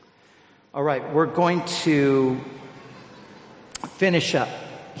All right, we're going to finish up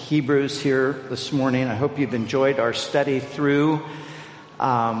Hebrews here this morning. I hope you've enjoyed our study through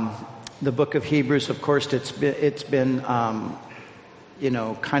the book of Hebrews. Of course, it's been kind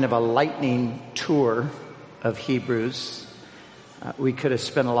of a lightning tour of Hebrews. We could have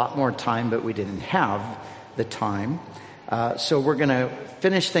spent a lot more time, but we didn't have the time. So we're going to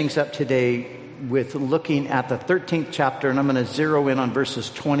finish things up today with looking at the 13th chapter, and I'm going to zero in on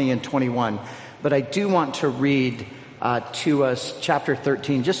verses 20 and 21. But I do want to read to us chapter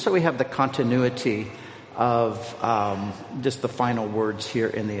 13, just so we have the continuity of just the final words here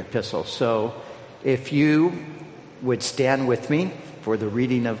in the epistle. So if you would stand with me for the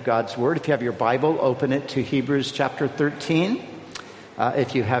reading of God's Word. If you have your Bible, open it to Hebrews chapter 13.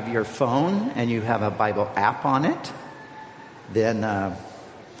 If you have your phone and you have a Bible app on it, then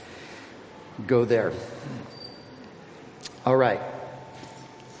go there. All right.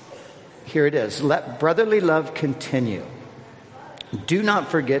 Here it is. Let brotherly love continue. Do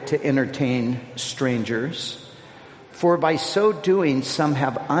not forget to entertain strangers, for by so doing some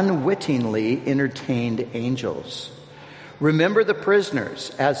have unwittingly entertained angels. Remember the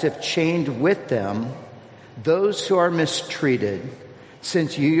prisoners, as if chained with them, those who are mistreated,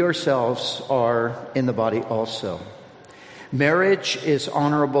 since you yourselves are in the body also. Marriage is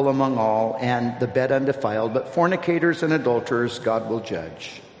honorable among all, and the bed undefiled, but fornicators and adulterers God will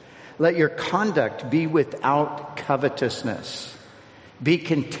judge. Let your conduct be without covetousness. Be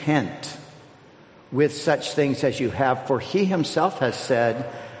content with such things as you have, for he himself has said,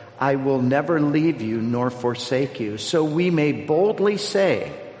 I will never leave you nor forsake you. So we may boldly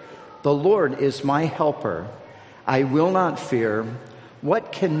say, the Lord is my helper. I will not fear.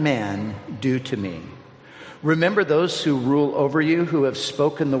 What can man do to me? Remember those who rule over you, who have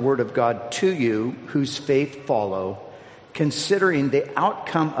spoken the word of God to you, whose faith follow, considering the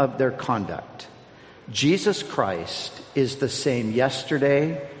outcome of their conduct. Jesus Christ is the same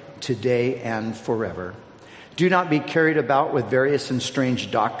yesterday, today, and forever. Do not be carried about with various and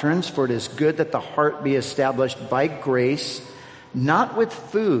strange doctrines, for it is good that the heart be established by grace, not with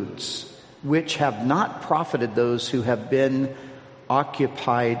foods which have not profited those who have been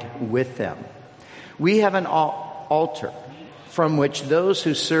occupied with them. We have an altar from which those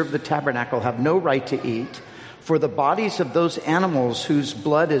who serve the tabernacle have no right to eat, for the bodies of those animals whose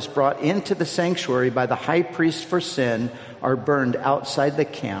blood is brought into the sanctuary by the high priest for sin are burned outside the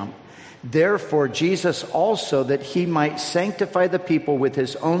camp. Therefore, Jesus also, that he might sanctify the people with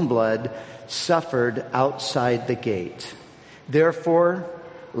his own blood, suffered outside the gate. Therefore,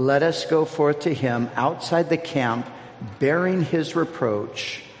 let us go forth to him outside the camp, bearing his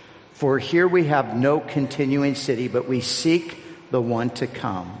reproach. For here we have no continuing city, but we seek the one to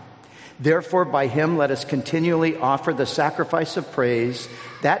come. Therefore, by him let us continually offer the sacrifice of praise,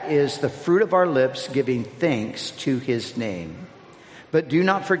 that is the fruit of our lips, giving thanks to his name. But do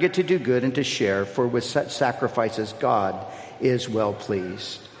not forget to do good and to share, for with such sacrifices God is well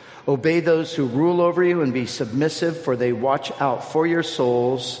pleased. Obey those who rule over you and be submissive, for they watch out for your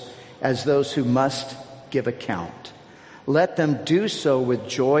souls as those who must give account. Let them do so with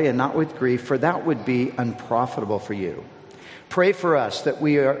joy and not with grief, for that would be unprofitable for you. Pray for us, for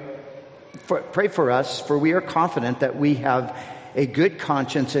we are confident that we have a good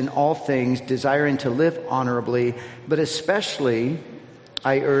conscience in all things, desiring to live honorably, but especially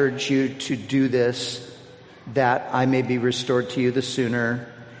I urge you to do this, that I may be restored to you the sooner.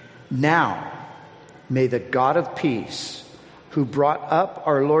 Now, may the God of peace, who brought up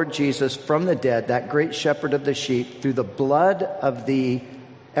our Lord Jesus from the dead, that great shepherd of the sheep, through the blood of the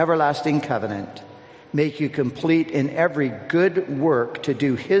everlasting covenant, make you complete in every good work to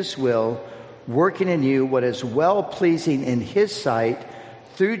do his will, working in you what is well-pleasing in his sight,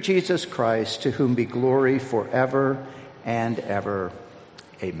 through Jesus Christ, to whom be glory forever and ever.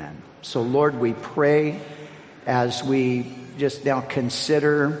 Amen. So, Lord, we pray as we just now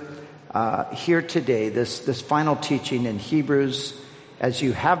consider here today, this final teaching in Hebrews, as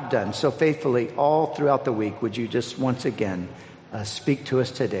you have done so faithfully all throughout the week, would you just once again speak to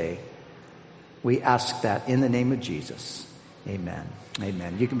us today? We ask that in the name of Jesus. Amen.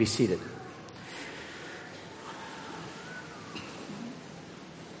 Amen. You can be seated.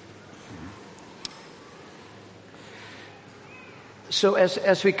 So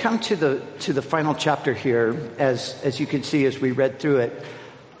as we come to the final chapter here, as you can see as we read through it,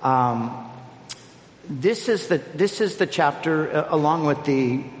 this is the chapter along with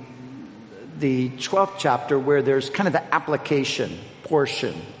the 12th chapter where there's kind of the application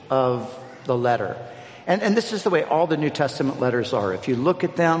portion of the letter, and this is the way all the New Testament letters are. If you look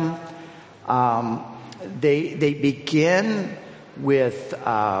at them, they begin with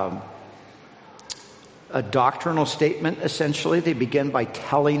a doctrinal statement, essentially. They begin by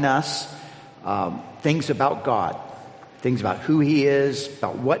telling us things about God, things about who he is,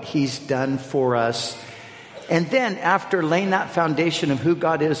 about what he's done for us. And then after laying that foundation of who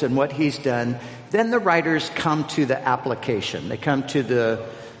God is and what he's done, then the writers come to the application. They come to the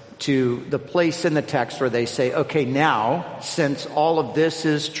place in the text where they say, okay, now, since all of this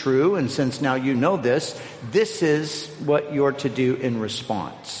is true, and since now you know this is what you're to do in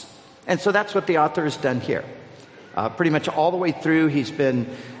response. And so that's what the author has done here. Pretty much all the way through, he's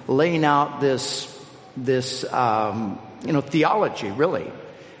been laying out this theology, really.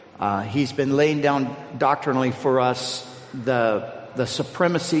 He's been laying down doctrinally for us the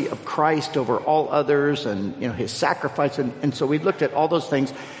supremacy of Christ over all others, and his sacrifice, and so we've looked at all those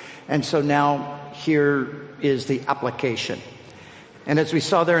things. And so now here is the application. And as we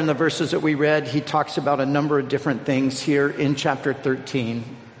saw there in the verses that we read, he talks about a number of different things here in chapter 13.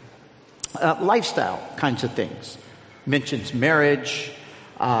 Lifestyle kinds of things. Mentions marriage,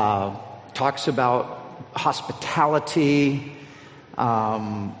 talks about hospitality,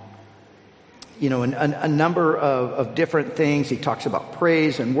 a number of different things. He talks about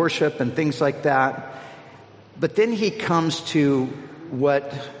praise and worship and things like that. But then he comes to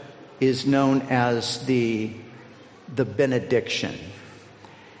what is known as the benediction.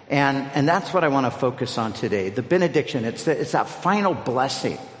 And that's what I want to focus on today. The benediction, it's that final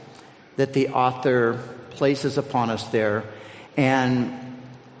blessing that the author places upon us there. And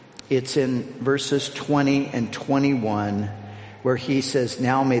it's in verses 20 and 21 where he says,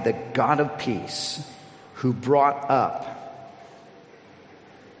 now may the God of peace, who brought up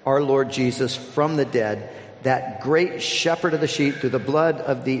our Lord Jesus from the dead, that great shepherd of the sheep, through the blood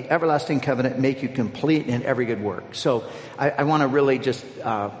of the everlasting covenant, make you complete in every good work. So I want to really just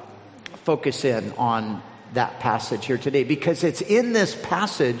focus in on that passage here today, because it's in this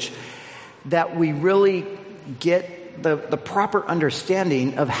passage that we really get the proper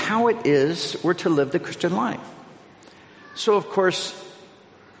understanding of how it is we're to live the Christian life. So, of course,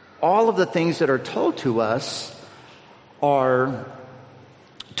 all of the things that are told to us are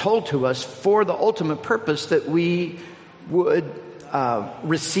told to us for the ultimate purpose that we would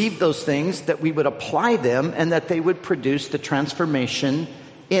receive those things, that we would apply them, and that they would produce the transformation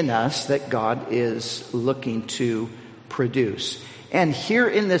in us that God is looking to produce. And here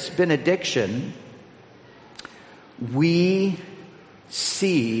in this benediction, we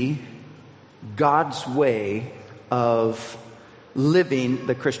see God's way of living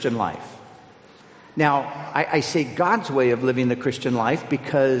the Christian life. Now, I say God's way of living the Christian life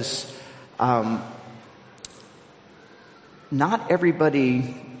because not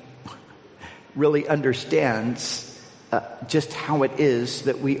everybody really understands just how it is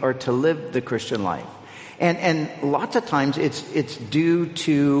that we are to live the Christian life. And lots of times it's due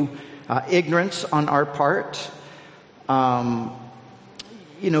to ignorance on our part,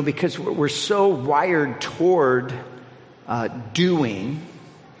 because we're so wired toward doing.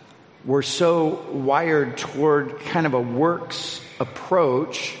 We're so wired toward kind of a works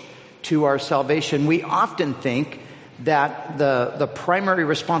approach to our salvation. We often think that the primary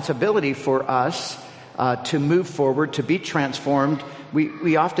responsibility for us to move forward, to be transformed,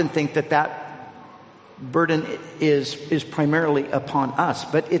 we often think that burden is primarily upon us,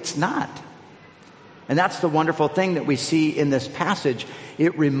 but it's not. And that's the wonderful thing that we see in this passage.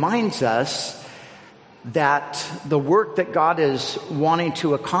 It reminds us that the work that God is wanting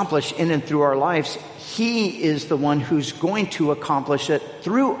to accomplish in and through our lives, he is the one who's going to accomplish it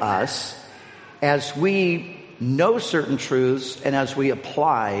through us as we know certain truths and as we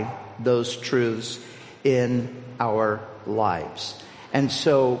apply those truths in our lives. And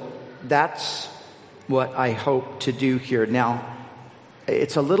so that's what I hope to do here. Now,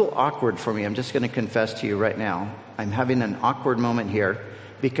 it's a little awkward for me. I'm just going to confess to you right now. I'm having an awkward moment here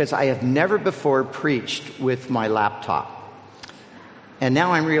because I have never before preached with my laptop. And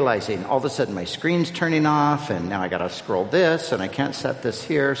now I'm realizing all of a sudden my screen's turning off, and now I got to scroll this, and I can't set this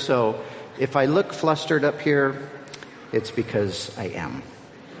here. So if I look flustered up here, it's because I am.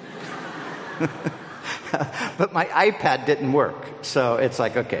 But my iPad didn't work, so it's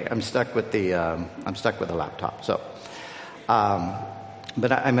like, okay, I'm stuck with the laptop. So,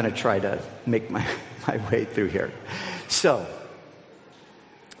 but I'm going to try to make my way through here. So,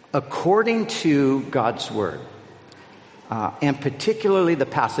 according to God's word, and particularly the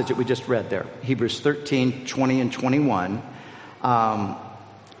passage that we just read there, Hebrews 13, 20 and 21,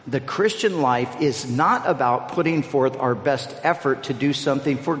 the Christian life is not about putting forth our best effort to do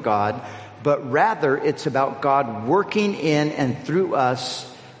something for God, but rather it's about God working in and through us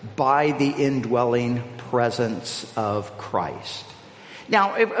by the indwelling presence of Christ.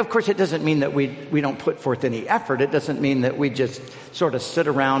 Now, of course, it doesn't mean that we don't put forth any effort. It doesn't mean that we just sort of sit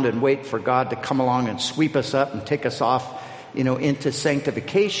around and wait for God to come along and sweep us up and take us off, into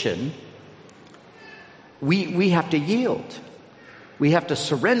sanctification. We have to yield. We have to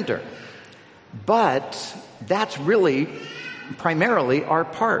surrender. But that's really primarily our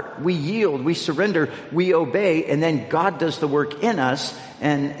part. We yield, we surrender, we obey, and then God does the work in us,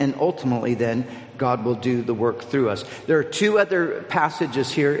 and ultimately then God will do the work through us. There are two other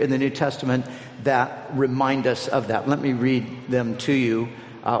passages here in the New Testament that remind us of that. Let me read them to you.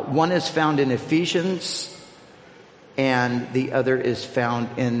 One is found in Ephesians, and the other is found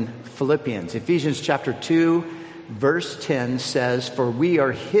in Philippians. Ephesians chapter 2, verse 10 says, "For we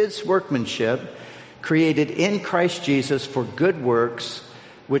are his workmanship, created in Christ Jesus for good works,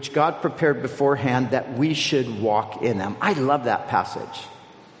 which God prepared beforehand that we should walk in them." I love that passage.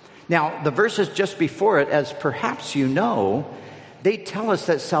 Now, the verses just before it, as perhaps you know, they tell us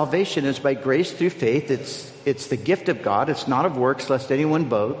that salvation is by grace through faith. It's the gift of God. It's not of works, lest anyone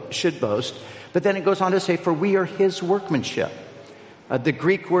should boast. But then it goes on to say, "For we are his workmanship." The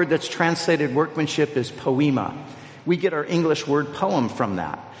Greek word that's translated workmanship is poema. We get our English word poem from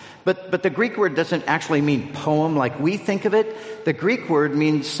that. But the Greek word doesn't actually mean poem like we think of it. The Greek word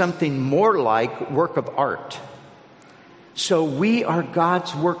means something more like work of art. So we are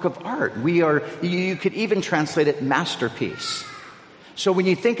God's work of art. You could even translate it masterpiece. So when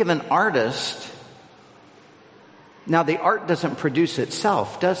you think of an artist, now the art doesn't produce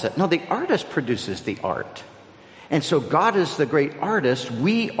itself, does it? No, the artist produces the art. And so God is the great artist.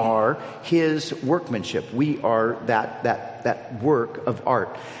 We are his workmanship. We are that work of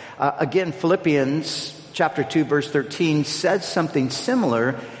art. Again, Philippians chapter 2, verse 13 says something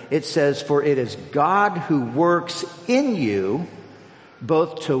similar. It says, "For it is God who works in you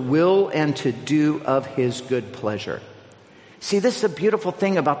both to will and to do of his good pleasure." See, this is a beautiful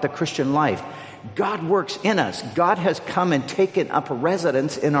thing about the Christian life. God works in us. God has come and taken up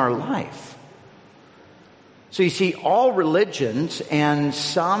residence in our life. So you see, all religions and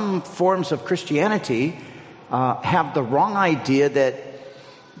some forms of Christianity have the wrong idea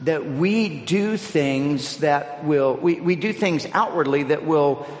that we do things we do things outwardly that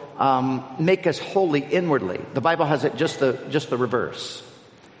will make us holy inwardly. The Bible has it just the reverse.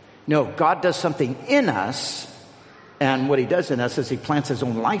 No, God does something in us, and what he does in us is he plants his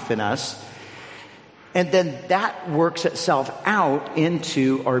own life in us, and then that works itself out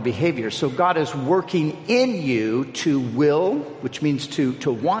into our behavior. So God is working in you to will, which means to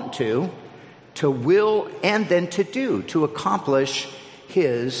want to will, and then to do, to accomplish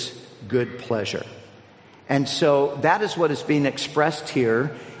his good pleasure. And so that is what is being expressed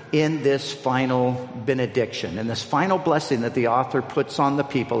here in this final benediction, and this final blessing that the author puts on the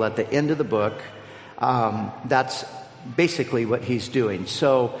people at the end of the book. That's basically what he's doing.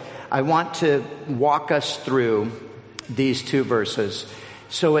 So I want to walk us through these two verses.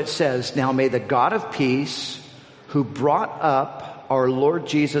 So it says, "Now may the God of peace, who brought up our Lord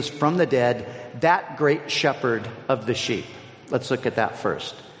Jesus from the dead, that great shepherd of the sheep." Let's look at that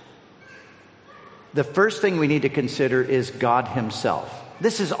first. The first thing we need to consider is God himself.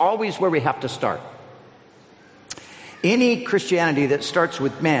 This is always where we have to start. Any Christianity that starts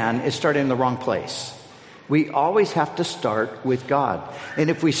with man is starting in the wrong place. We always have to start with God. And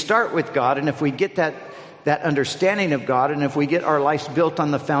if we start with God, and if we get that understanding of God, and if we get our lives built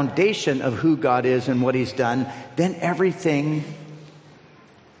on the foundation of who God is and what he's done, then everything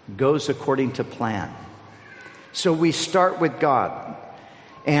goes according to plan. So we start with God.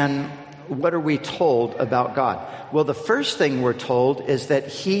 And what are we told about God? Well, the first thing we're told is that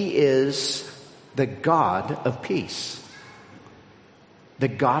he is the God of peace. The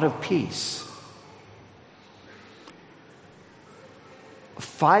God of peace.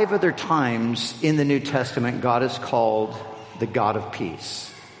 5 other times in the New Testament, God is called the God of peace.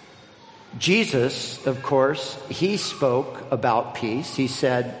 Jesus, of course, he spoke about peace. He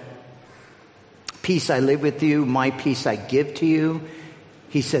said, "Peace I live with you, my peace I give to you."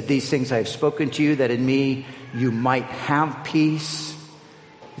 He said, "These things I have spoken to you, that in me you might have peace."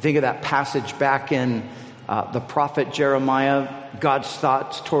 You think of that passage back in the prophet Jeremiah. God's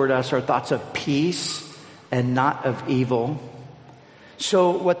thoughts toward us are thoughts of peace and not of evil.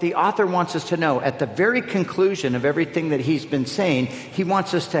 So what the author wants us to know, at the very conclusion of everything that he's been saying, he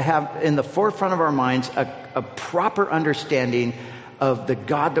wants us to have in the forefront of our minds a proper understanding of the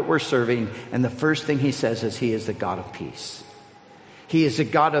God that we're serving. And the first thing he says is he is the God of peace. He is a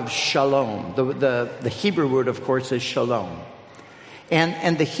God of shalom. The Hebrew word, of course, is shalom.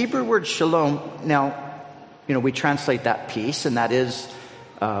 And the Hebrew word shalom, now, we translate that peace, and that is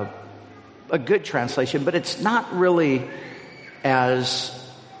a good translation, but it's not really as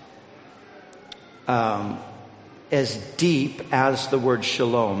deep as the word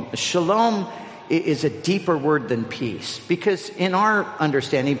shalom. Shalom is a deeper word than peace, because in our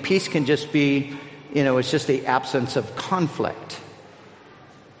understanding, peace can just be, it's just the absence of conflict.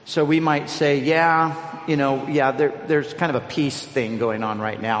 So we might say, there's kind of a peace thing going on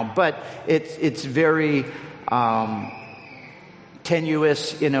right now, but it's very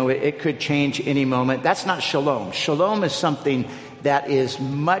tenuous. It could change any moment. That's not shalom. Shalom is something that is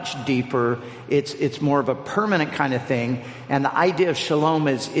much deeper. It's more of a permanent kind of thing. And the idea of shalom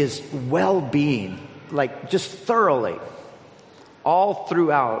is well-being, like just thoroughly, all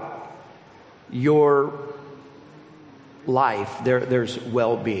throughout your life, there's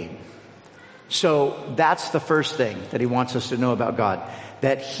well-being. So that's the first thing that he wants us to know about God,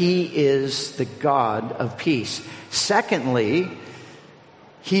 that he is the God of peace. Secondly,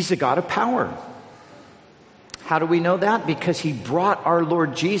 he's the God of power. How do we know that? Because he brought our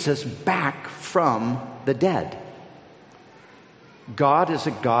Lord Jesus back from the dead. God is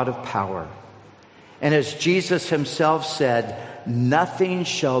a God of power. And as Jesus himself said, nothing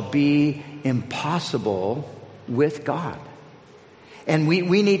shall be impossible with God. And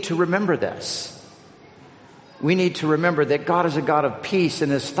we need to remember this. We need to remember that God is a God of peace,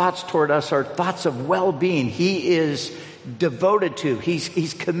 and his thoughts toward us are thoughts of well-being. He is devoted to,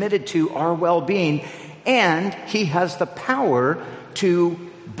 he's committed to our well-being, and he has the power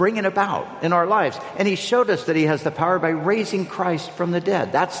to bring it about in our lives. And he showed us that he has the power by raising Christ from the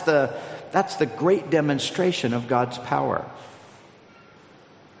dead. That's the great demonstration of God's power.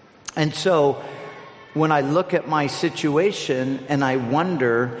 And so when I look at my situation and I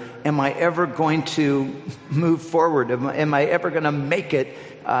wonder, am I ever going to move forward? Am I ever going to make it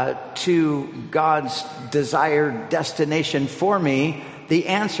to God's desired destination for me? The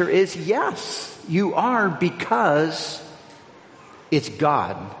answer is yes, you are, because it's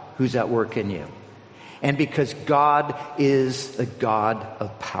God who's at work in you. And because God is the God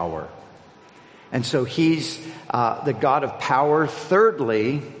of power. And so he's the God of power.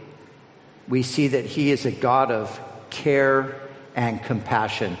 Thirdly, we see that he is a God of care and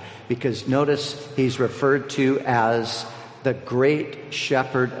compassion, because notice he's referred to as the great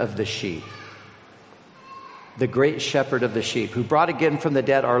shepherd of the sheep. The great shepherd of the sheep, who brought again from the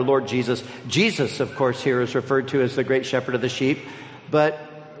dead our Lord Jesus. Jesus, of course, here is referred to as the great shepherd of the sheep, but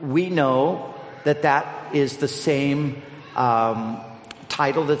we know that is the same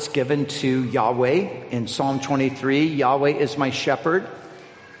title that's given to Yahweh in Psalm 23. Yahweh is my shepherd.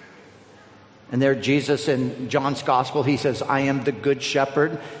 And there Jesus in John's gospel, he says, I am the good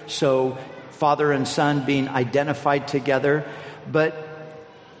shepherd. So Father and Son being identified together. But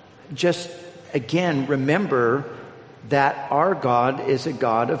just again, remember that our God is a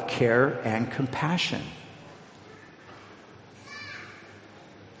God of care and compassion.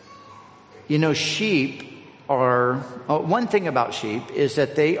 Sheep are, one thing about sheep is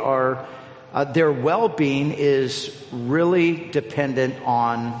that they are, their well-being is really dependent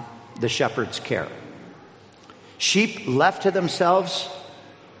on the shepherd's care. Sheep left to themselves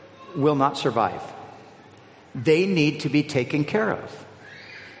will not survive. They need to be taken care of.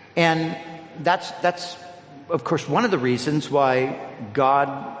 And that's of course one of the reasons why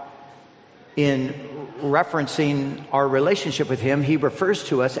God, in referencing our relationship with him, he refers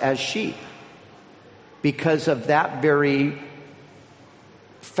to us as sheep. Because of that very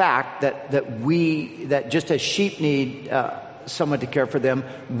fact that just as sheep need someone to care for them,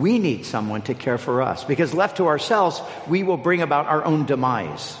 we need someone to care for us. Because left to ourselves, we will bring about our own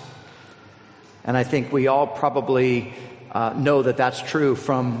demise. And I think we all probably know that that's true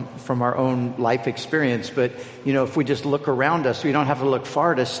from our own life experience. But, if we just look around us, we don't have to look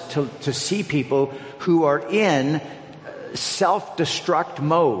far to see people who are in self-destruct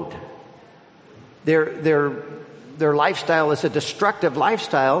mode. Their lifestyle is a destructive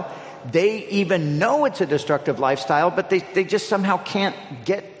lifestyle. They even know it's a destructive lifestyle, but they just somehow can't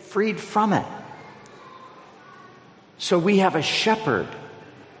get freed from it. So we have a shepherd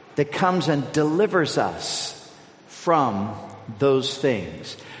that comes and delivers us from those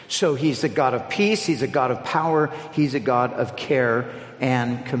things. So he's a God of peace, he's a God of power, he's a God of care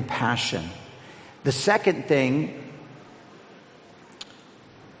and compassion. The second thing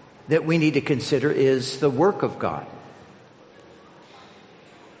that we need to consider is the work of God.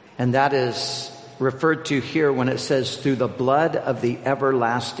 And that is referred to here when it says, through the blood of the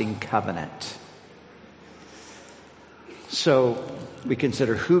everlasting covenant. So we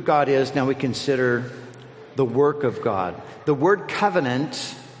consider who God is. Now we consider the work of God. The word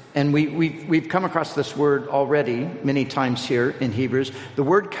covenant And we've come across this word already many times here in Hebrews. The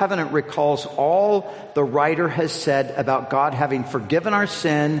word covenant recalls all the writer has said about God having forgiven our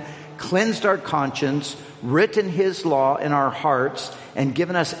sin, cleansed our conscience, written his law in our hearts, and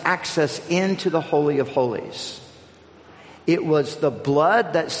given us access into the Holy of Holies. It was the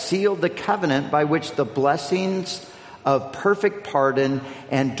blood that sealed the covenant by which the blessings of perfect pardon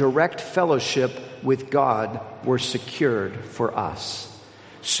and direct fellowship with God were secured for us.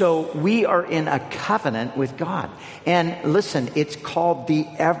 So we are in a covenant with God. And listen, it's called the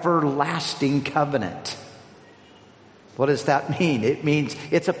everlasting covenant. What does that mean? It means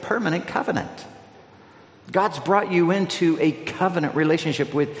it's a permanent covenant. God's brought you into a covenant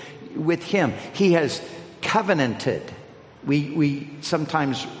relationship with him. He has covenanted. We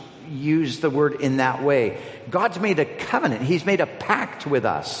sometimes use the word in that way. God's made a covenant. He's made a pact with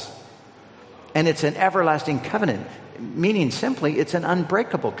us. And it's an everlasting covenant. Meaning simply, it's an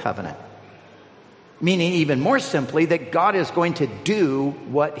unbreakable covenant. Meaning even more simply, that God is going to do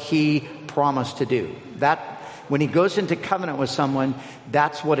what he promised to do. That when he goes into covenant with someone,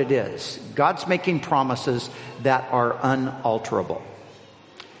 that's what it is. God's making promises that are unalterable.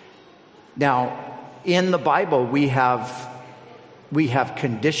 Now, in the Bible, we have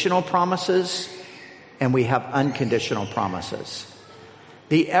conditional promises and we have unconditional promises.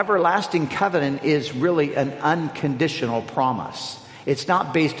 The everlasting covenant is really an unconditional promise. It's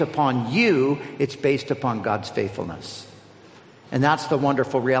not based upon you, it's based upon God's faithfulness. And that's the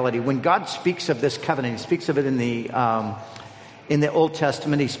wonderful reality. When God speaks of this covenant, he speaks of it in the Old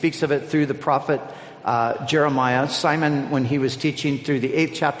Testament. He speaks of it through the prophet Jeremiah. Simon, when he was teaching through the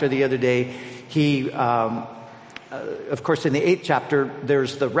 8th chapter the other day, he, of course, in the 8th chapter,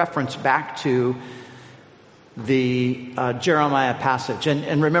 there's the reference back to the Jeremiah passage.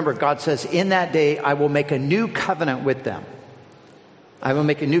 And remember, God says, in that day, I will make a new covenant with them. I will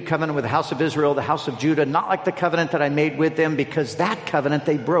make a new covenant with the house of Israel, the house of Judah, not like the covenant that I made with them, because that covenant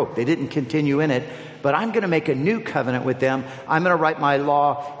they broke. They didn't continue in it. But I'm going to make a new covenant with them. I'm going to write my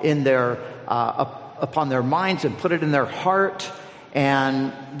law in their upon their minds and put it in their heart.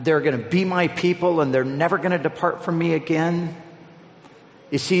 And they're going to be my people, and they're never going to depart from me again.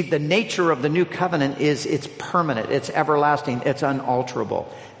 You see, the nature of the new covenant is it's permanent, it's everlasting, it's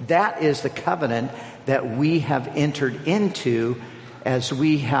unalterable. That is the covenant that we have entered into as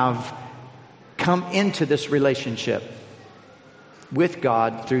we have come into this relationship with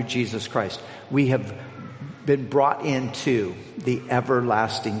God through Jesus Christ. We have been brought into the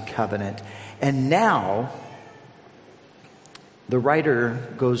everlasting covenant. And now, the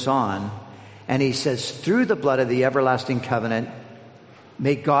writer goes on and he says, through the blood of the everlasting covenant,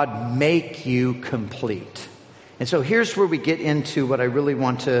 may God make you complete. And so here's where we get into what I really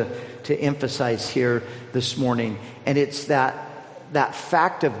want to emphasize here this morning. And it's that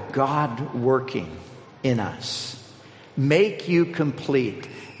fact of God working in us. Make you complete.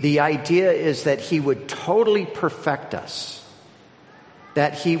 The idea is that he would totally perfect us.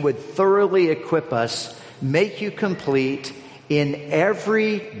 That he would thoroughly equip us, make you complete in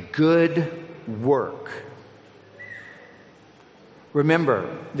every good work.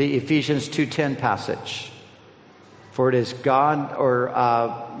 Remember the Ephesians 2:10 passage. For it is God,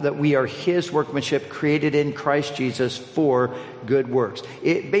 that we are his workmanship created in Christ Jesus for good works.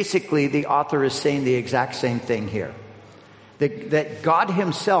 Basically, the author is saying the exact same thing here. That God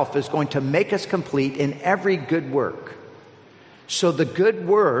himself is going to make us complete in every good work. So the good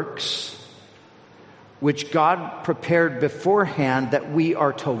works which God prepared beforehand that we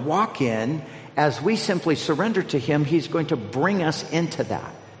are to walk in, as we simply surrender to him, he's going to bring us into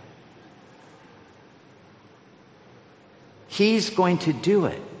that. He's going to do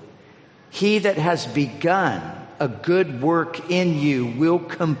it. He that has begun a good work in you will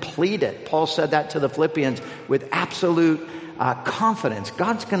complete it. Paul said that to the Philippians with absolute confidence.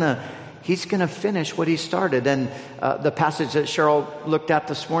 He's going to finish what he started. And the passage that Cheryl looked at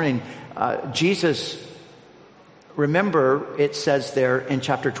this morning, Jesus, remember it says there in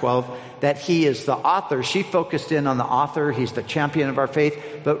chapter 12 that he is the author. She focused in on the author. He's the champion of our faith.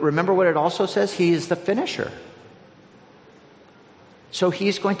 But remember what it also says? He is the finisher. So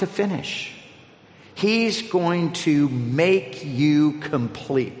he's going to finish. He's going to make you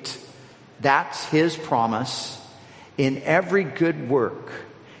complete. That's his promise in every good work.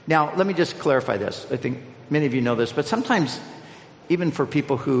 Now, let me just clarify this. I think many of you know this, but sometimes, even for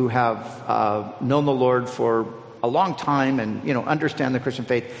people who have known the Lord for a long time and understand the Christian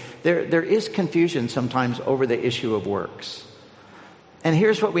faith, there is confusion sometimes over the issue of works. And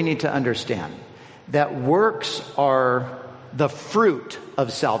here's what we need to understand: that works are the fruit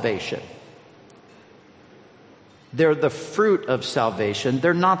of salvation. They're the fruit of salvation.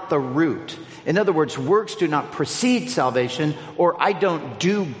 They're not the root. In other words, works do not precede salvation, or I don't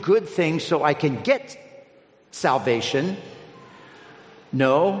do good things so I can get salvation.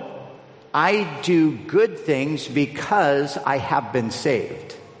 No, I do good things because I have been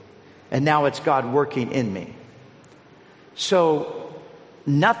saved. And now it's God working in me. So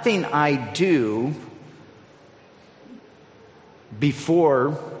nothing I do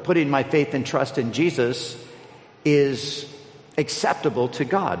before putting my faith and trust in Jesus is acceptable to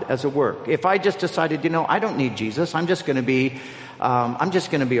God as a work. If I just decided, I don't need Jesus, I'm just going to be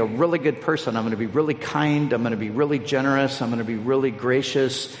a really good person. I'm going to be really kind. I'm going to be really generous. I'm going to be really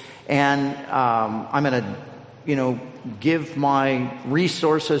gracious, and I'm going to, give my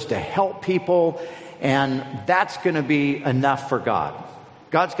resources to help people, and that's going to be enough for God.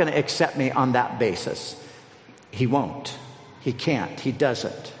 God's going to accept me on that basis. He won't. He can't. He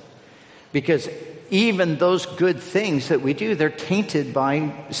doesn't. Because even those good things that we do, they're tainted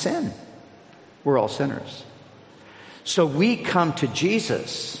by sin. We're all sinners. So we come to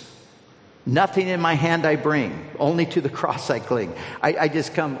Jesus. Nothing in my hand I bring, only to the cross I cling. I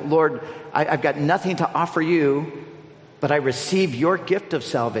just come, Lord, I've got nothing to offer you, but I receive your gift of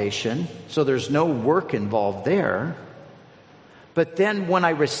salvation, so there's no work involved there. But then when I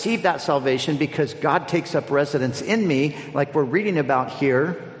receive that salvation, because God takes up residence in me, like we're reading about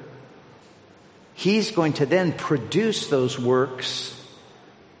here, He's going to then produce those works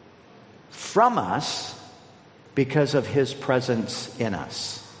from us because of His presence in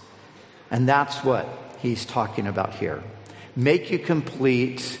us. And that's what He's talking about here. Make you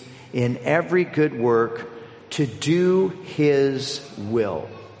complete in every good work to do His will.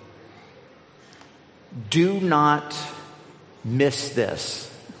 Do not miss this.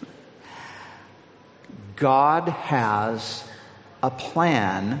 God has a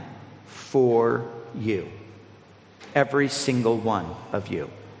plan for you. Every single one of you.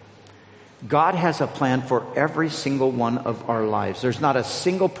 God has a plan for every single one of our lives. There's not a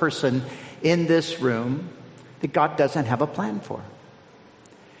single person in this room that God doesn't have a plan for.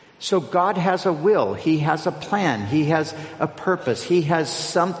 So God has a will. He has a plan. He has a purpose. He has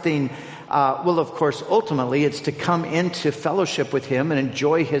something. Well, of course, ultimately, it's to come into fellowship with Him and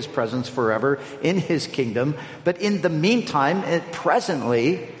enjoy His presence forever in His kingdom. But in the meantime,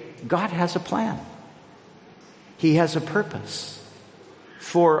 presently, God has a plan. He has a purpose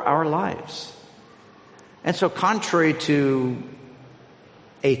for our lives. And so contrary to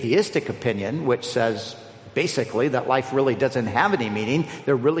atheistic opinion, which says basically that life really doesn't have any meaning,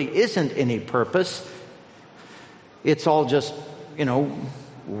 there really isn't any purpose, it's all just,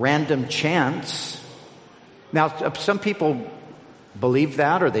 random chance. Now, some people believe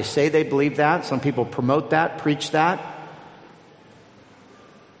that, or they say they believe that. Some people promote that, preach that.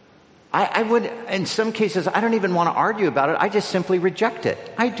 I would, in some cases, I don't even want to argue about it. I just simply reject it.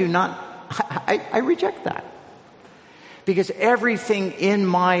 I reject that. Because everything in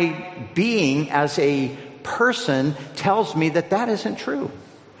my being as a person tells me that that isn't true.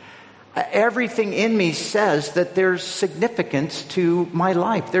 Everything in me says that there's significance to my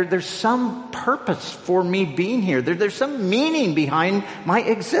life. There's some purpose for me being here. There's some meaning behind my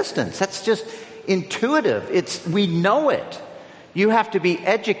existence. That's just intuitive. We know it. You have to be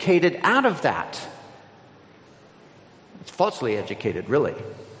educated out of that. It's falsely educated, really.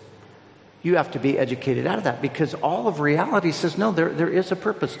 You have to be educated out of that because all of reality says, no, there is a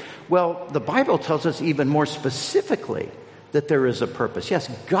purpose. Well, the Bible tells us even more specifically that there is a purpose. Yes,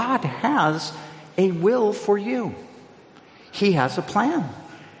 God has a will for you. He has a plan.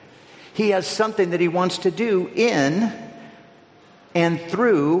 He has something that He wants to do in and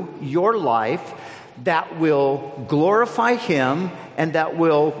through your life that will glorify Him and that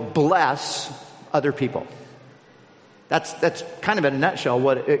will bless other people. That's kind of in a nutshell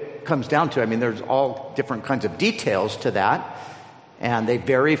what it comes down to. I mean, there's all different kinds of details to that, and they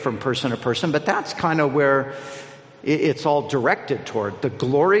vary from person to person, but that's kind of where it's all directed toward the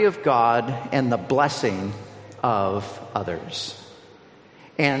glory of God and the blessing of others.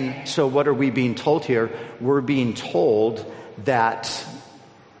 And so what are we being told here? We're being told that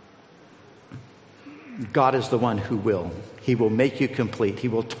God is the one who will. He will make you complete. He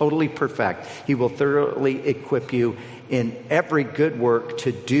will totally perfect. He will thoroughly equip you in every good work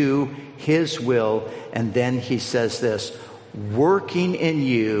to do His will. And then He says this, working in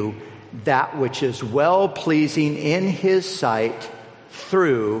you that which is well-pleasing in His sight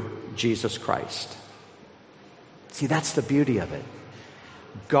through Jesus Christ. See, that's the beauty of it.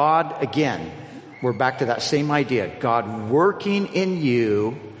 God, again, we're back to that same idea. God working in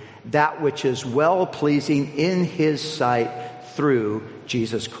you that which is well-pleasing in His sight through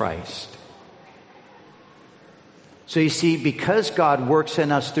Jesus Christ. So you see, because God works in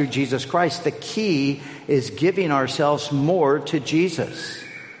us through Jesus Christ, the key is giving ourselves more to Jesus.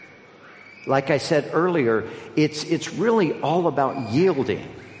 Like I said earlier, it's really all about yielding.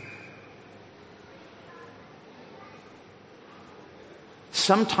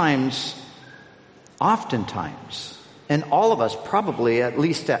 Sometimes, oftentimes, and all of us probably at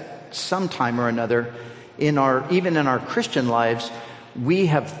least at some time or another even in our Christian lives, we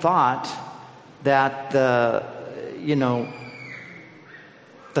have thought that the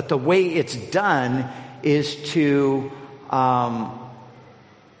way it's done is to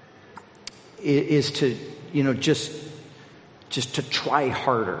just to try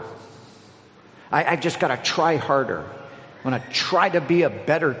harder. I just got to try harder. I'm going to try to be a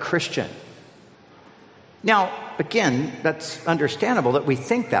better Christian. Now, again, that's understandable that we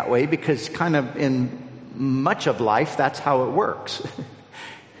think that way, because kind of in much of life, that's how it works.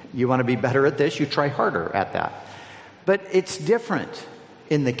 You want to be better at this, you try harder at that. But it's different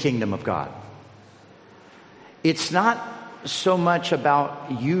in the kingdom of God. It's not so much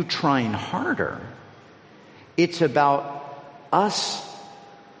about you trying harder. It's about us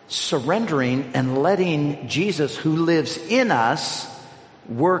surrendering and letting Jesus, who lives in us,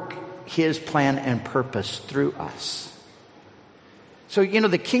 work his plan and purpose through us. So,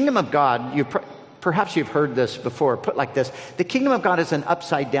 the kingdom of God, perhaps you've heard this before, put like this: the kingdom of God is an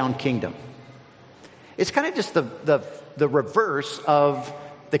upside down kingdom. It's kind of just the reverse of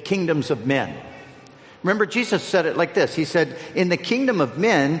the kingdoms of men. Remember, Jesus said it like this. He said, in the kingdom of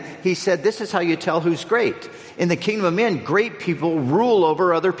men, he said, this is how you tell who's great. In the kingdom of men, great people rule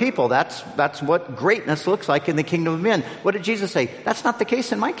over other people. That's what greatness looks like in the kingdom of men. What did Jesus say? That's not the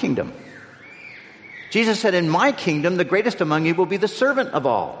case in my kingdom. Jesus said, in my kingdom, the greatest among you will be the servant of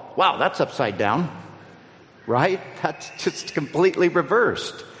all. Wow, that's upside down, right? That's just completely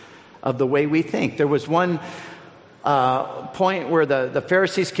reversed of the way we think. There was one point where the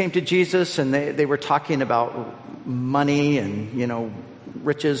Pharisees came to Jesus, and they were talking about money and,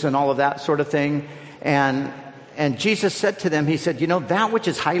 riches and all of that sort of thing. And Jesus said to them, he said, that which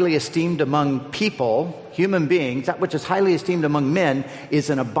is highly esteemed among people, human beings, that which is highly esteemed among men is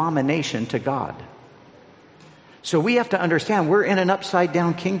an abomination to God. So we have to understand we're in an upside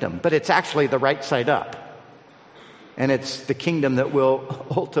down kingdom, but it's actually the right side up. And it's the kingdom that will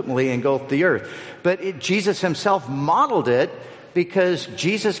ultimately engulf the earth. But Jesus himself modeled it, because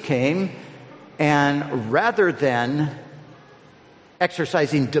Jesus came, and rather than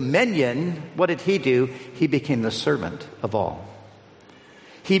exercising dominion, what did he do? He became the servant of all.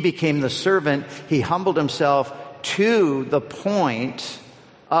 He became the servant. He humbled himself to the point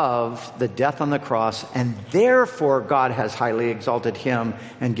of the death on the cross, and therefore God has highly exalted him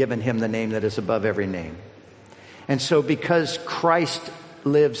and given him the name that is above every name. And so because Christ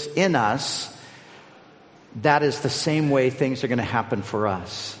lives in us, that is the same way things are going to happen for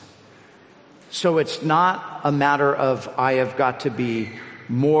us. So it's not a matter of I have got to be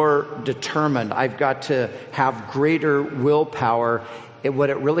more determined. I've got to have greater willpower. What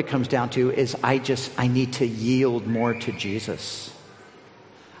it really comes down to is I need to yield more to Jesus.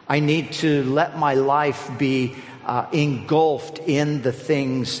 I need to let my life be engulfed in the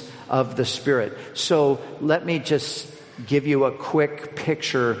things of the Spirit. So let me just give you a quick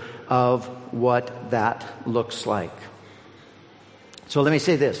picture of what that looks like. So let me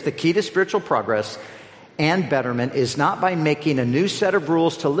say this. The key to spiritual progress and betterment is not by making a new set of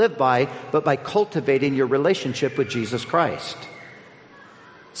rules to live by, but by cultivating your relationship with Jesus Christ.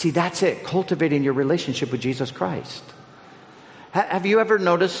 See, that's it. Cultivating your relationship with Jesus Christ. Have you ever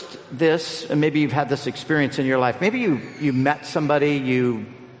noticed this? And maybe you've had this experience in your life. Maybe you met somebody,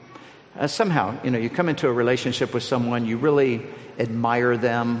 somehow, you come into a relationship with someone, you really admire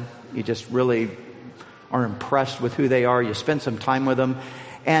them, you just really are impressed with who they are, you spend some time with them.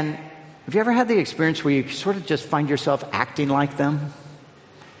 And have you ever had the experience where you sort of just find yourself acting like them?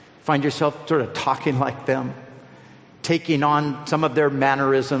 Find yourself sort of talking like them? Taking on some of their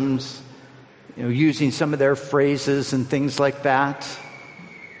mannerisms, using some of their phrases and things like that.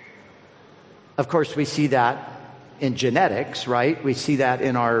 Of course, we see that in genetics, right? We see that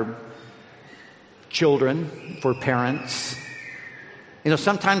in our children, for parents.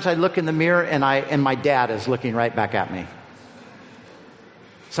 Sometimes I look in the mirror and my dad is looking right back at me.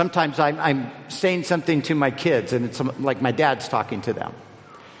 Sometimes I'm saying something to my kids and it's like my dad's talking to them.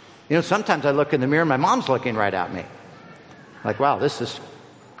 Sometimes I look in the mirror and my mom's looking right at me. Like, wow, this is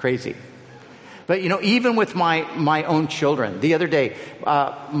crazy. But, even with my own children, the other day,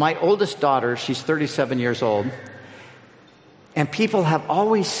 my oldest daughter, she's 37 years old, and people have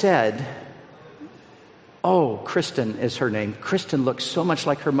always said, oh, Kristen is her name. Kristen looks so much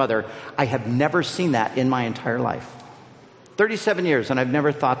like her mother. I have never seen that in my entire life. 37 years, and I've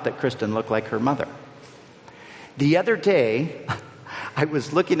never thought that Kristen looked like her mother. The other day, I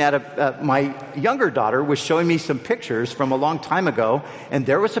was looking at my younger daughter was showing me some pictures from a long time ago, and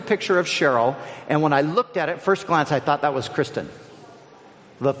there was a picture of Cheryl, and when I looked at it, first glance, I thought that was Kristen.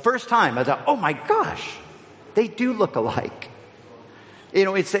 The first time, I thought, oh my gosh, they do look alike. You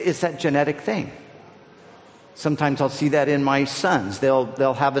know, it's that genetic thing. Sometimes I'll see that in my sons.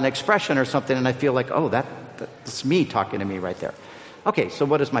 They'll have an expression or something, and I feel like, oh, that's me talking to me right there. Okay, so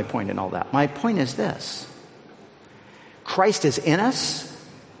what is my point in all that? My point is this. Christ is in us,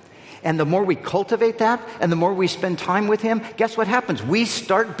 and the more we cultivate that, and the more we spend time with Him, guess what happens? We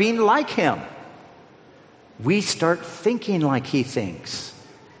start being like Him. We start thinking like He thinks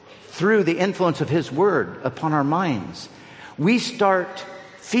through the influence of His Word upon our minds. We start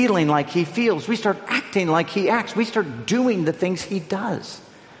feeling like He feels. We start acting like He acts. We start doing the things He does.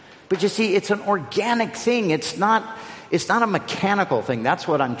 But you see, it's an organic thing. It's not a mechanical thing. That's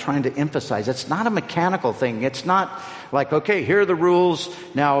what I'm trying to emphasize. It's not a mechanical thing. It's not like, okay, here are the rules.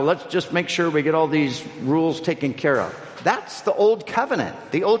 Now let's just make sure we get all these rules taken care of. That's the old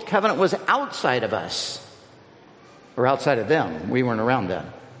covenant. The old covenant was outside of us. Or outside of them. We weren't around then.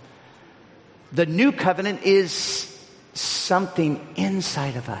 The new covenant is something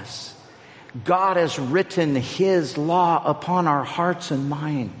inside of us. God has written His law upon our hearts and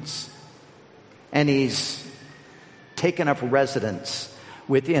minds. And He's taken up residence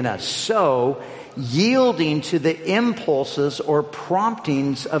within us. So, yielding to the impulses or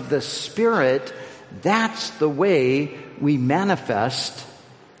promptings of the Spirit, that's the way we manifest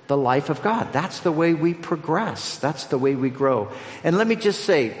the life of God. That's the way we progress. That's the way we grow. And let me just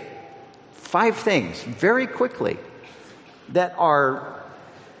say 5 things very quickly that are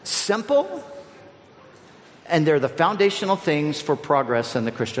simple, and they're the foundational things for progress in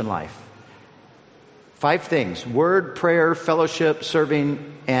the Christian life. 5 things: word, prayer, fellowship,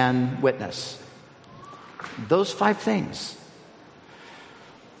 serving, and witness. Those 5 things.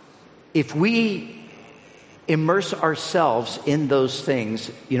 If we immerse ourselves in those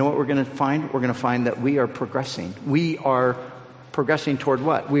things, you know what we're going to find? We're going to find that we are progressing. We are progressing toward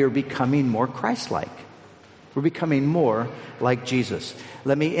what? We are becoming more Christ-like. We're becoming more like Jesus.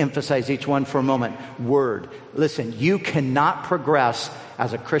 Let me emphasize each one for a moment. Word. Listen, you cannot progress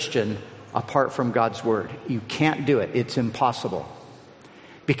as a Christian apart from God's Word. You can't do it. It's impossible.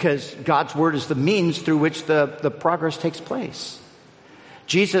 Because God's Word is the means through which the progress takes place.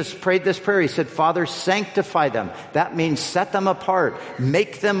 Jesus prayed this prayer. He said, Father, sanctify them. That means set them apart.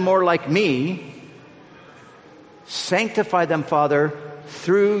 Make them more like me. Sanctify them, Father,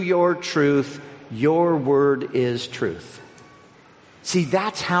 through your truth. Your word is truth. See,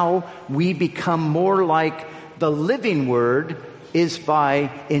 that's how we become more like the living Word, is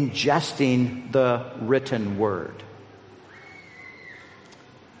by ingesting the written Word.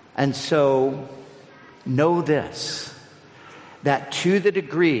 And so, know this, that to the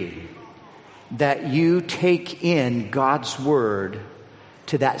degree that you take in God's Word,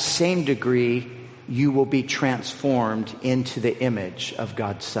 to that same degree, you will be transformed into the image of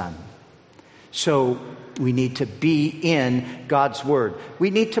God's Son. So we need to be in God's Word. We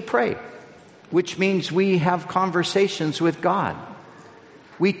need to pray, which means we have conversations with God.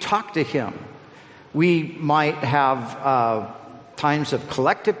 We talk to Him. We might have times of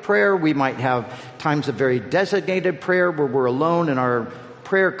collective prayer. We might have times of very designated prayer where we're alone in our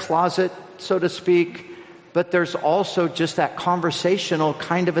prayer closet, so to speak. But there's also just that conversational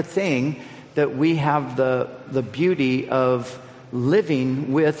kind of a thing that we have the beauty of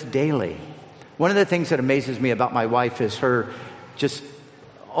living with daily. One of the things that amazes me about my wife is her just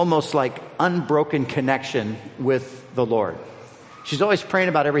almost like unbroken connection with the Lord. She's always praying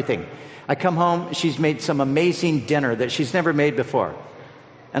about everything. I come home, she's made some amazing dinner that she's never made before.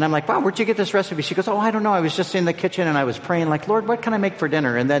 And I'm like, wow, where'd you get this recipe? She goes, oh, I don't know. I was just in the kitchen and I was praying like, Lord, what can I make for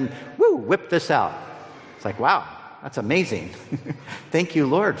dinner? And then, whip this out. It's like, wow, that's amazing. Thank you,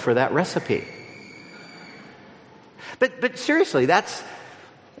 Lord, for that recipe. But seriously,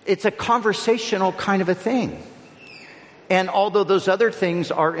 it's a conversational kind of a thing. And although those other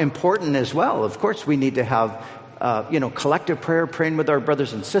things are important as well, of course we need to have, collective prayer, praying with our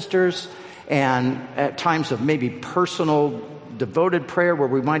brothers and sisters, and at times of maybe personal, devoted prayer where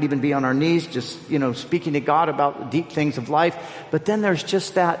we might even be on our knees, just, speaking to God about deep things of life. But then there's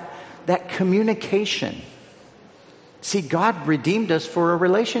just that communication. See, God redeemed us for a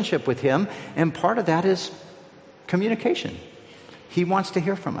relationship with Him, and part of that is communication. He wants to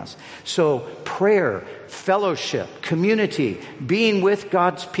hear from us. So prayer, fellowship, community, being with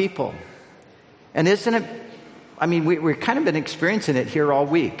God's people. And isn't it, we've kind of been experiencing it here all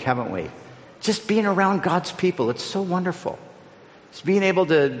week, haven't we? just being around God's people. It's so wonderful. It's being able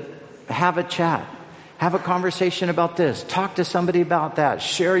to have a chat, have a conversation about this, talk to somebody about that,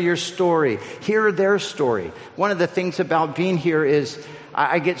 share your story, hear their story. One of the things about being here is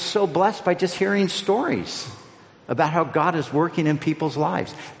I get so blessed by just hearing stories about how God is working in people's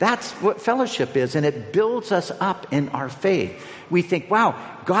lives. That's what fellowship is, and it builds us up in our faith. We think, wow,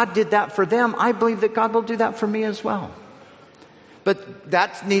 God did that for them. I believe that God will do that for me as well. But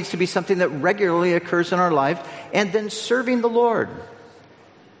that needs to be something that regularly occurs in our life. And then serving the Lord.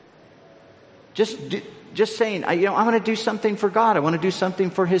 Just saying, I want to do something for God. I want to do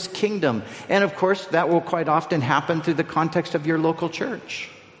something for His kingdom. And of course, that will quite often happen through the context of your local church.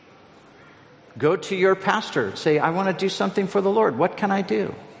 Go to your pastor. Say, I want to do something for the Lord. What can I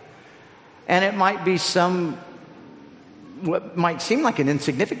do? And it might be what might seem like an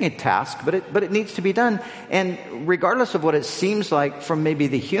insignificant task, but it needs to be done. And regardless of what it seems like from maybe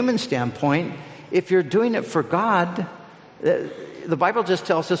the human standpoint, if you're doing it for God, the Bible just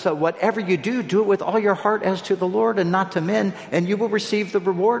tells us that whatever you do, do it with all your heart as to the Lord and not to men, and you will receive the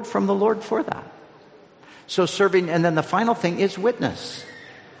reward from the Lord for that. So serving, and then the final thing is witness.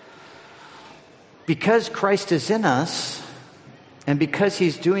 Because Christ is in us, and because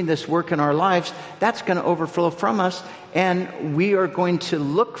He's doing this work in our lives, that's going to overflow from us, and we are going to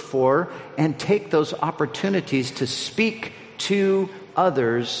look for and take those opportunities to speak to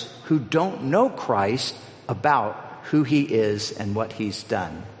others who don't know Christ about who He is and what He's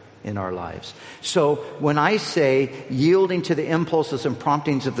done in our lives. So when I say yielding to the impulses and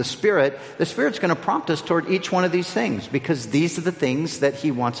promptings of the Spirit's going to prompt us toward each one of these things, because these are the things that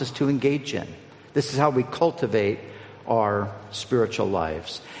He wants us to engage in. This is how we cultivate our spiritual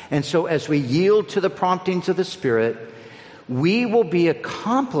lives. And so as we yield to the promptings of the Spirit, we will be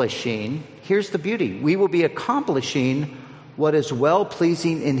accomplishing, here's the beauty, we will be accomplishing what is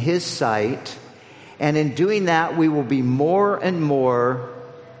well-pleasing in His sight. And in doing that, we will be more and more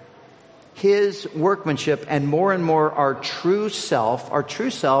His workmanship and more our true self. Our true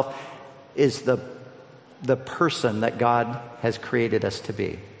self is the person that God has created us to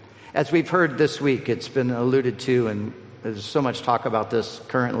be. As we've heard this week, it's been alluded to, and there's so much talk about this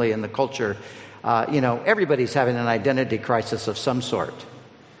currently in the culture. Everybody's having an identity crisis of some sort.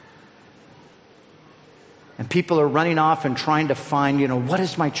 And people are running off and trying to find, what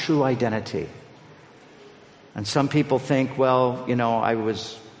is my true identity? And some people think, I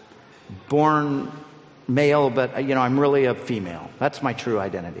was born male, but, I'm really a female. That's my true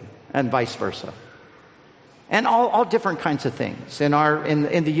identity. And vice versa. And all different kinds of things.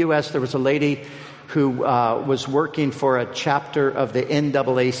 In the U.S., there was a lady who was working for a chapter of the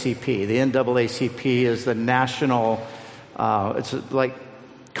NAACP. The NAACP is the national, it's like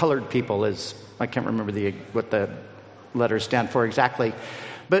colored people is, I can't remember what the letters stand for exactly.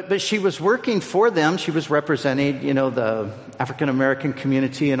 But she was working for them. She was representing, the African American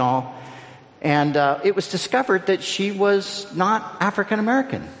community and all. And it was discovered that she was not African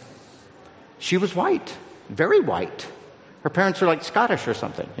American. She was white. Very white. Her parents were like Scottish or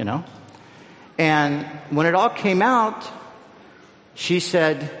something, And when it all came out, she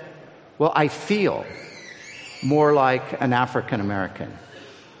said, well, I feel more like an African American.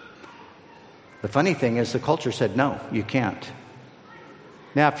 The funny thing is the culture said, no, you can't.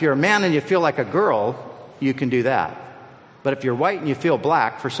 Now, if you're a man and you feel like a girl, you can do that. But if you're white and you feel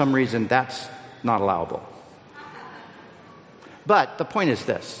black, for some reason, that's not allowable. But the point is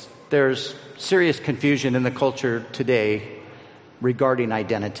this. There's serious confusion in the culture today regarding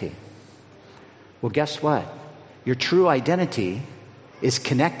identity. Well, guess what? Your true identity is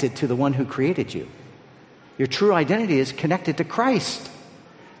connected to the one who created you. Your true identity is connected to Christ.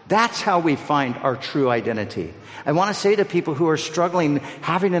 That's how we find our true identity. I want to say to people who are struggling,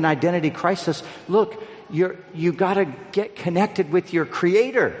 having an identity crisis, look, you got to get connected with your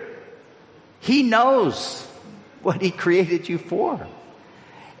Creator. He knows what He created you for.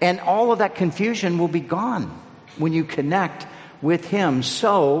 And all of that confusion will be gone when you connect with Him.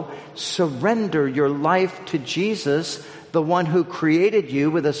 So surrender your life to Jesus, the one who created you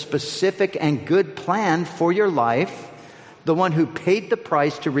with a specific and good plan for your life, the one who paid the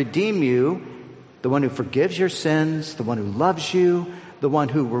price to redeem you, the one who forgives your sins, the one who loves you, the one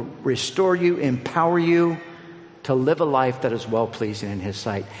who will restore you, empower you to live a life that is well-pleasing in His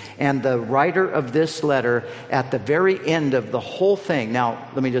sight. And the writer of this letter, at the very end of the whole thing, now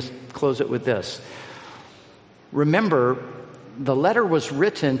let me just close it with this. Remember, the letter was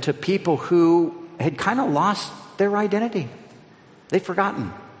written to people who had kind of lost their identity. They'd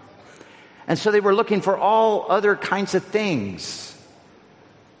forgotten. And so they were looking for all other kinds of things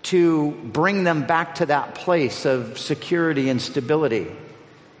to bring them back to that place of security and stability.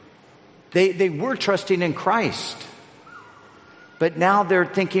 They were trusting in Christ. But now they're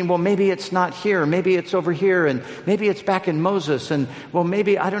thinking, well, maybe it's not here. Maybe it's over here. And maybe it's back in Moses. And, well,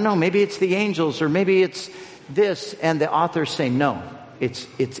 maybe, I don't know, maybe it's the angels or maybe it's this. And the author's saying, no, it's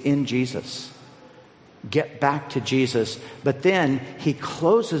in Jesus. Get back to Jesus. But then he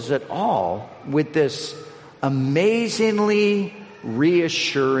closes it all with this amazingly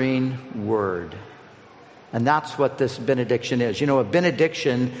reassuring word. And that's what this benediction is. You know, a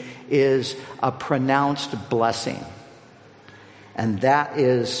benediction is a pronounced blessing. And that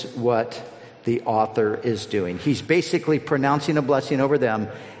is what the author is doing. He's basically pronouncing a blessing over them.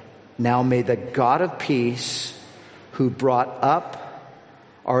 Now may the God of peace, who brought up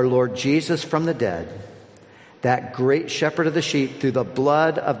our Lord Jesus from the dead, that great shepherd of the sheep, through the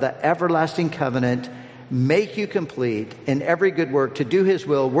blood of the everlasting covenant, make you complete in every good work to do his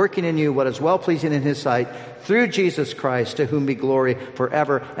will, working in you what is well-pleasing in his sight, through Jesus Christ, to whom be glory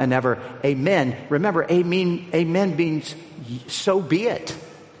forever and ever. Amen. Remember, amen means so be it.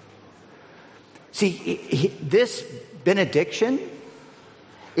 See, this benediction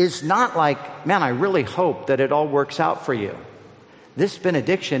is not like, man, I really hope that it all works out for you. This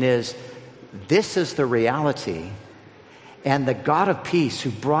benediction is, this is the reality. And the God of peace, who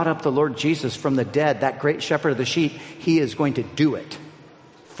brought up the Lord Jesus from the dead, that great shepherd of the sheep, he is going to do it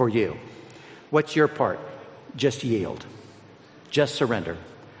for you. What's your part? Just yield. Just surrender.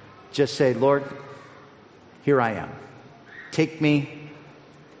 Just say, Lord, here I am. Take me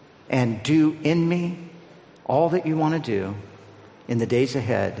and do in me all that you want to do in the days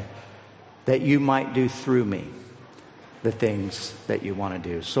ahead, that you might do through me the things that you want to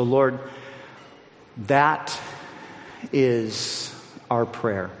do. So, Lord, that is our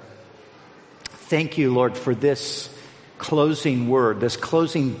prayer. Thank you, Lord, for this closing word, this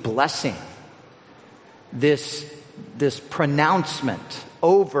closing blessing, this pronouncement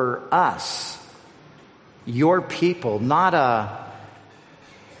over us, your people, not a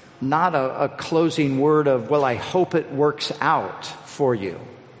closing word of, well, I hope it works out for you,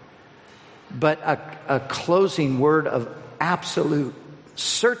 but a closing word of absolute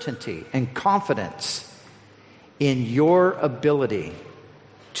certainty and confidence in your ability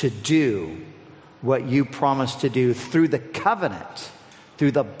to do what you promised to do through the covenant,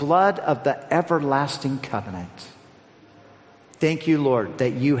 through the blood of the everlasting covenant. Thank you, Lord,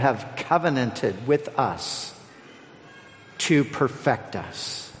 that you have covenanted with us to perfect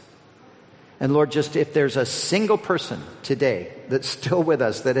us. And Lord, just if there's a single person today that's still with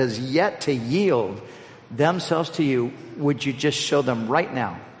us that has yet to yield themselves to you, would you just show them right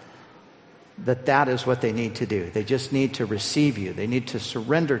now that is what they need to do? They just need to receive you. They need to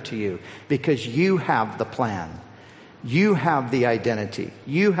surrender to you, because you have the plan. You have the identity.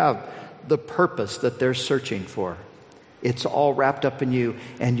 You have the purpose that they're searching for. It's all wrapped up in you,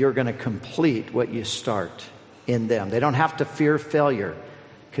 and you're going to complete what you start in them. They don't have to fear failure,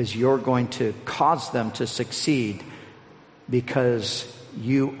 because you're going to cause them to succeed, because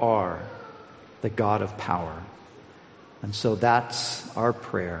you are the God of power. And so that's our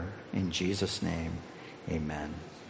prayer. In Jesus' name, amen.